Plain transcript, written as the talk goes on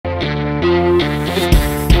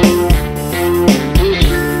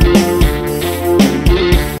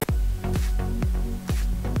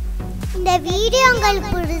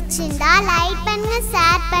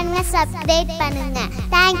பண்ணுங்க, சப்ஸ்கிரைப் பண்ணுங்க.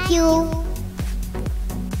 Thank you.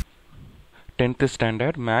 10th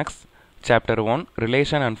Standard Maths Chapter 1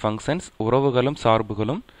 Relation and Functions உறவுகளும்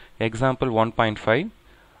சார்புகளும் Example 1.5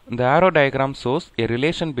 The arrow diagram shows a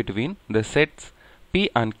relation between the sets P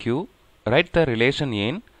and Q. Write the relation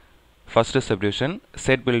in first subdivision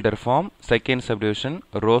set builder form, second subdivision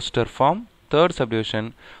roster form, third subdivision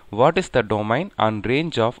what is the domain and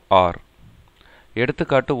range of R.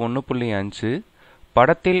 எடுத்துக்காட்டு 1.5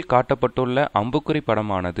 படத்தில் காட்டப்பட்டுள்ள அம்புக்குறி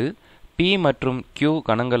படமானது P மற்றும் Q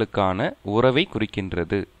கணங்களுக்கான உறவை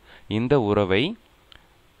குறிக்கின்றது. இந்த உறவை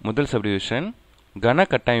முதல் சப்டிவிஷன் கன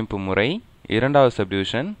கட்டமைப்பு முறை, இரண்டாவது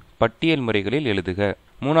சப்டிவிஷன் பட்டியல் முறைகளில் எழுதுக,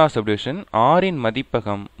 மூணாவது சப்டிவிஷன் R இன்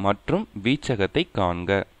மதிப்பகம் மற்றும் வீச்சகத்தை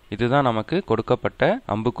காண்க. இதுதான் நமக்கு கொடுக்கப்பட்ட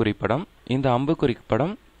அம்புக்குறி படம். இந்த அம்புக்குறி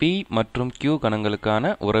படம் P மற்றும் Q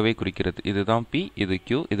கணங்களுக்கான உறவை குறிக்கிறது. இதுதான் P, இது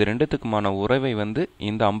Q. இது ரெண்டுத்துக்குமான உறவை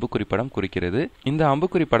இந்த அம்புக்குறி படம் குறிக்கிறது. இந்த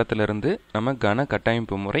அம்புக்குறி படத்திலிருந்து நம்ம கன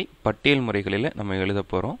கட்டமைப்பு முறை பட்டியல் முறைகளில் நம்ம எழுத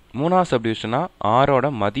போறோம். மூணாவது சப்டிவிஷனா ஆரோட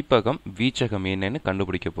மதிப்பகம் வீச்சகம் என்னன்னு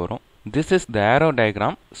கண்டுபிடிக்க போறோம். This is the arrow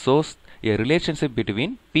diagram shows a relationship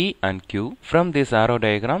between P and Q. From this arrow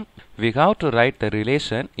diagram we have to write the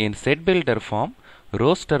relation in set builder form,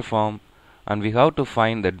 roster form, and we have to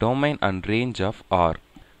find the domain and range of R.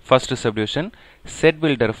 First subdivision set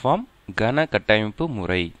builder form கன கட்டமைப்பு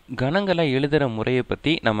முறை. கணங்களை எழுதுகிற முறையை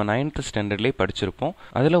பற்றி நம்ம 9th ஸ்டாண்டர்ட்லேயே படிச்சிருப்போம்.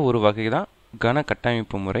 அதில் ஒரு வகை தான் கன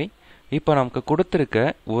கட்டமைப்பு முறை. இப்போ நமக்கு கொடுத்துருக்க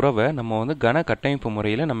உறவை நம்ம கன கட்டமைப்பு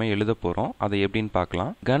முறையில் நம்ம எழுத போகிறோம். அதை எப்படின்னு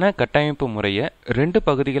பார்க்கலாம். கன கட்டமைப்பு முறையை 2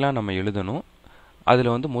 பகுதிகளாக நம்ம எழுதணும்.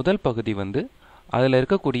 அதில் முதல் பகுதி அதில்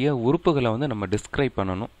இருக்கக்கூடிய உறுப்புகளை நம்ம டிஸ்கிரைப்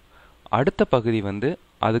பண்ணணும். அடுத்த பகுதி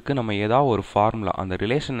அதுக்கு நம்ம ஏதாவது ஒரு ஃபார்முலா, அந்த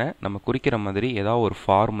ரிலேஷனை நம்ம குறிக்கிற மாதிரி ஏதாவது ஒரு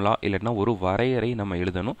ஃபார்முலா இல்லைன்னா ஒரு வரையறை நம்ம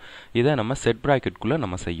எழுதணும். இதை நம்ம செட் ப்ராக்கெட்குள்ளே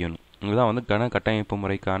நம்ம செய்யணும். இதுதான் கன கட்டமைப்பு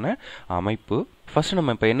முறைக்கான அமைப்பு. ஃபர்ஸ்ட்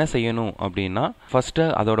நம்ம இப்போ என்ன செய்யணும் அப்படின்னா, ஃபர்ஸ்ட்டு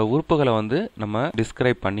அதோட உறுப்புகளை நம்ம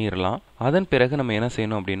டிஸ்கிரைப் பண்ணிடலாம். அதன் பிறகு நம்ம என்ன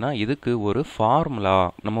செய்யணும் அப்படின்னா, இதுக்கு ஒரு ஃபார்முலா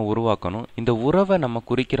நம்ம உருவாக்கணும். இந்த உறவை நம்ம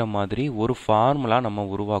குறிக்கிற மாதிரி ஒரு ஃபார்முலா நம்ம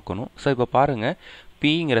உருவாக்கணும். ஸோ இப்போ பாருங்கள்,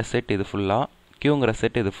 பிங்கிற செட் இது ஃபுல்லாக, கியூங்கிற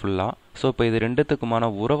செட் இது ஃபுல்லாக. ஸோ இப்போ இது ரெண்டுத்துக்குமான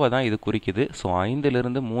உறவை தான் இது குறிக்குது. ஸோ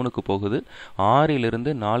 5லிருந்து 3க்கு போகுது,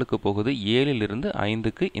 6லிருந்து 4க்கு போகுது, 7லிருந்து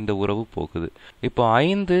 5க்கு இந்த உறவு போகுது. இப்போ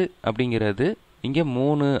 5 அப்படிங்கிறது இங்கே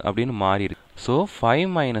 3 அப்படின்னு மாறிடு. ஸோ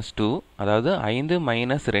 5 - 2 அதாவது 5 -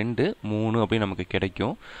 2 3 அப்படின்னு நமக்கு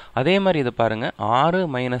கிடைக்கும். அதே மாதிரி இதை பாருங்கள், 6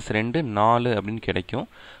 - 2 4 அப்படின்னு கிடைக்கும்.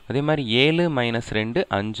 அதே மாதிரி 7 - 2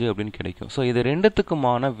 5 அப்படின்னு கிடைக்கும். ஸோ இது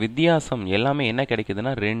ரெண்டுத்துக்குமான வித்தியாசம் எல்லாமே என்ன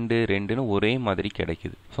கிடைக்குதுன்னா 2 2ன்னு ஒரே மாதிரி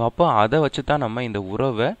கிடைக்குது. ஸோ அப்போ அதை வச்சு தான் நம்ம இந்த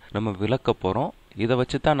உறவை நம்ம விளக்க போகிறோம். இதை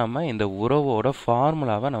வச்சு தான் நம்ம இந்த உறவோட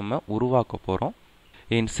ஃபார்முலாவை நம்ம உருவாக்க போகிறோம்.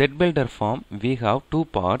 In set builder form we have 2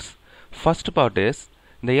 parts. First part is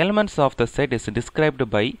the elements of the set is described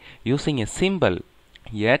by using a symbol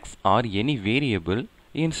x or any variable.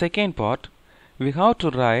 In second part we have to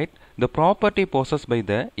write the property possessed by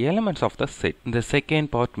the elements of the set. The second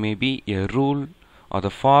part may be a rule or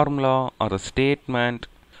the formula or a statement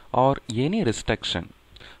or any restriction,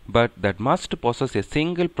 but that must possess a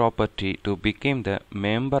single property to become the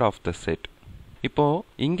member of the set. இப்போது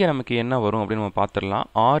இங்கே நமக்கு என்ன வரும் அப்படின்னு நம்ம பார்த்துடலாம்.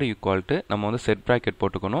 R equal நம்ம set bracket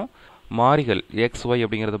போட்டுக்கணும். மாறிகள் எக்ஸ் ஒய்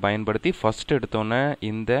அப்படிங்கிறத பயன்படுத்தி ஃபஸ்ட்டு எடுத்தோன்னே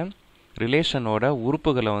இந்த ரிலேஷனோட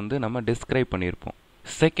உறுப்புகளை நம்ம டிஸ்கிரைப் பண்ணியிருப்போம்.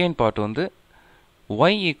 Second part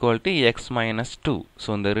Y equal to X minus 2. So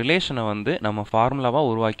இந்த ரிலேஷனை நம்ம ஃபார்முலாவாக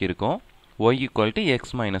உருவாக்கியிருக்கோம். Y equal to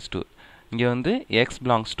X minus 2. இங்கே X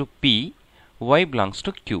belongs to be, Y belongs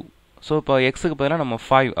to Q. So இப்போ எக்ஸுக்கு பதிலாக நம்ம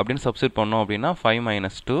 5 அப்படின்னு சப்ஸ்டிட் பண்ணோம் அப்படின்னா 5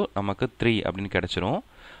 - 2 நமக்கு 3 அப்படின்னு கிடச்சிரும்.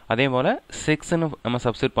 அதே போல் 6ன்னு நம்ம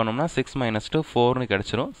சப்ஸ்டிட் பண்ணோம்னா 6 - 2 4ன்னு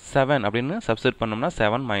கிடச்சிரும். 7 அப்படின்னு சப்ஸ்டிட் பண்ணோம்னா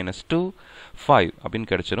 7 - 2 5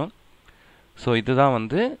 அப்படின்னு கிடச்சிரும். ஸோ இதுதான்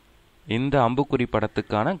இந்த அம்புக்குறி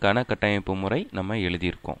படத்துக்கான கன கட்டமைப்பு முறை நம்ம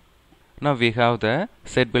எழுதியிருக்கோம். Now we have the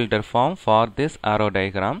set builder form for this arrow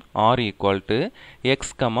diagram. R equal to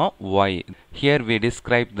x comma y. Here we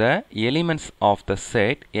describe the elements of the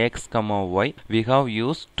set x comma y. We have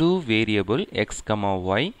used 2 variable x comma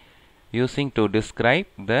y using to describe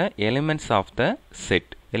the elements of the set,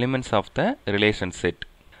 elements of the relation set,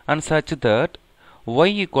 and such that y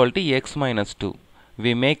equal to x minus 2.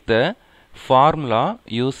 We make the formula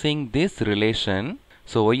using this relation.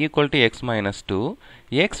 So y equal to x minus 2,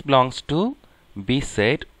 x belongs to B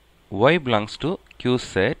set, y belongs to Q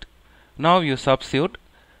set. Now you substitute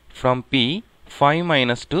from P 5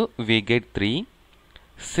 minus 2 we get 3,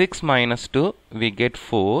 6 minus 2 we get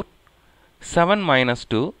 4, 7 minus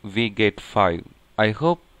 2 we get 5. I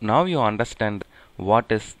hope now you understand what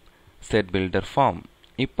is set builder form.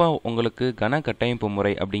 இப்போ உங்களுக்கு கன கட்டமைப்பு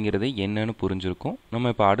முறை அப்படிங்கிறது என்னன்னு புரிஞ்சிருக்கும். நம்ம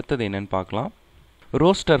இப்போ அடுத்தது என்னன்னு பார்க்கலாம்.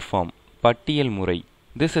 ரோஸ்டர் ஃபார்ம், பட்டியல் முறை.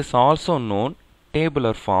 This is also known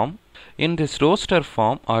tabular form. In this roster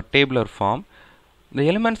form or tabular form, the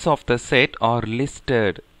elements of the set are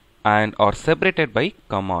listed and are separated by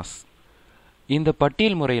commas. இந்த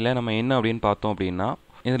பட்டியல் முறையில் நம்ம என்ன அப்படின்னு பார்த்தோம் அப்படின்னா,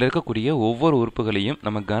 இதில் இருக்கக்கூடிய ஒவ்வொரு உறுப்புகளையும்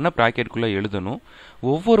நம்ம கன ப்ராக்கெட்டுக்குள்ளே எழுதணும்.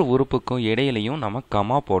 ஒவ்வொரு உறுப்புக்கும் இடையிலையும் நம்ம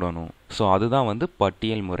கமா போடணும். ஸோ அதுதான் வந்து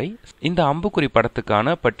பட்டியல் முறை. இந்த அம்புக்குறி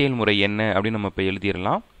படத்துக்கான பட்டியல் முறை என்ன அப்படின்னு நம்ம இப்போ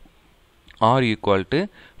எழுதிடலாம். R =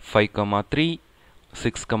 5, 3,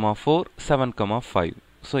 6, 4, 7, 5.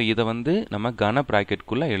 ஸோ இதை வந்து நம்ம கன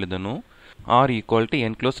ப்ராக்கெட்டுக்குள்ளே எழுதணும். R =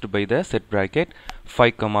 enclosed by the set bracket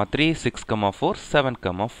 5, 3, 6, 4,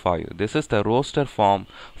 7, 5. This is the roster form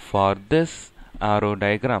for this arrow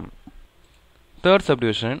diagram. Third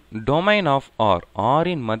subdivision, domain of R. R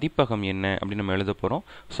இன் மதிப்பகம் என்ன அப்படின்னு நம்ம எழுத போகிறோம்.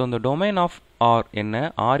 ஸோ இந்த domain of R என்ன,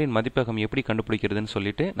 R இன் மதிப்பகம் எப்படி கண்டுபிடிக்கிறதுன்னு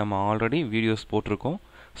சொல்லிட்டு நம்ம ஆல்ரெடி வீடியோஸ் போட்டிருக்கோம்.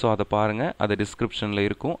 ஸோ அதை பாருங்கள், அது டிஸ்கிரிப்ஷனில்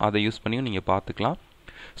இருக்கும். அதை யூஸ் பண்ணியும் நீங்கள் பார்த்துக்கலாம்.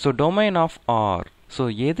 So domain of R. So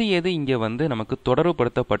எது இங்கே வந்து நமக்கு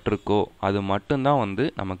தொடர்புபடுத்தப்பட்டிருக்கோ அது மட்டும்தான் வந்து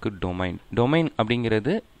நமக்கு டொமைன். டொமைன்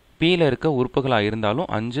அப்படிங்கிறது பியில் இருக்க உறுப்புகளாக இருந்தாலும்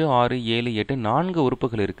 5, 6, 7, 8 4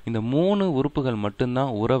 உறுப்புகள் இருக்குது. இந்த 3 உறுப்புகள்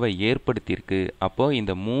மட்டும்தான் உறவை ஏற்படுத்தியிருக்கு. அப்போது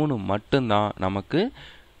இந்த 3 மட்டும்தான் நமக்கு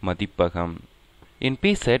மதிப்பகம். In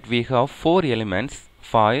P set we have 4 elements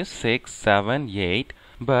 5, 6, 7, 8.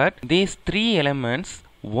 But these 3 elements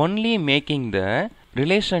only making the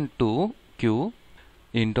relation to Q.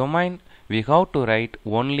 In domain we have to write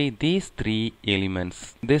only these 3 elements.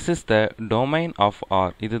 This is the domain of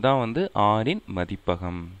R. இதுதான் வந்து R in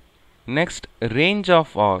மதிப்பகம். Next, range of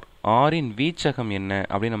R. R இன் வீச்சகம் என்ன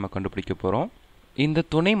அப்படின்னு நம்ம கண்டுபிடிக்க போகிறோம். இந்த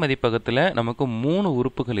துணை மதிப்பகத்தில் நமக்கு 3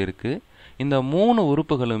 உறுப்புகள் இருக்குது. இந்த 3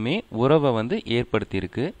 உறுப்புகளுமே உறவை வந்து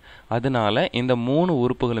ஏற்படுத்தியிருக்கு. அதனால இந்த 3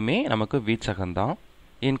 உறுப்புகளுமே நமக்கு வீச்சகம்தான்.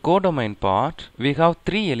 In codomain part, we have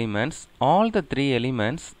 3 elements. All the 3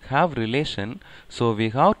 elements have relation. So we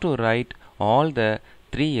have to write all the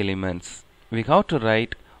 3 elements. We have to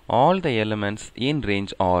write all the elements in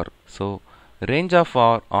range R. So range of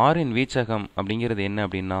R, R in வீச்சகம் அப்படிங்கிறது என்ன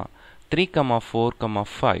அப்படின்னா 3, 4,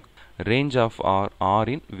 5. range of R, R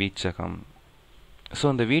in வீச்சகம். So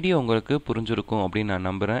இந்த video உங்களுக்கு புரிஞ்சிருக்கும் அப்படின்னு நான்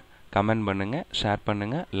நம்புகிறேன். Comment பண்ணுங்கள், ஷேர்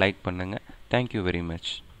பண்ணுங்கள், லைக் பண்ணுங்கள். Thank you very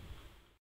much.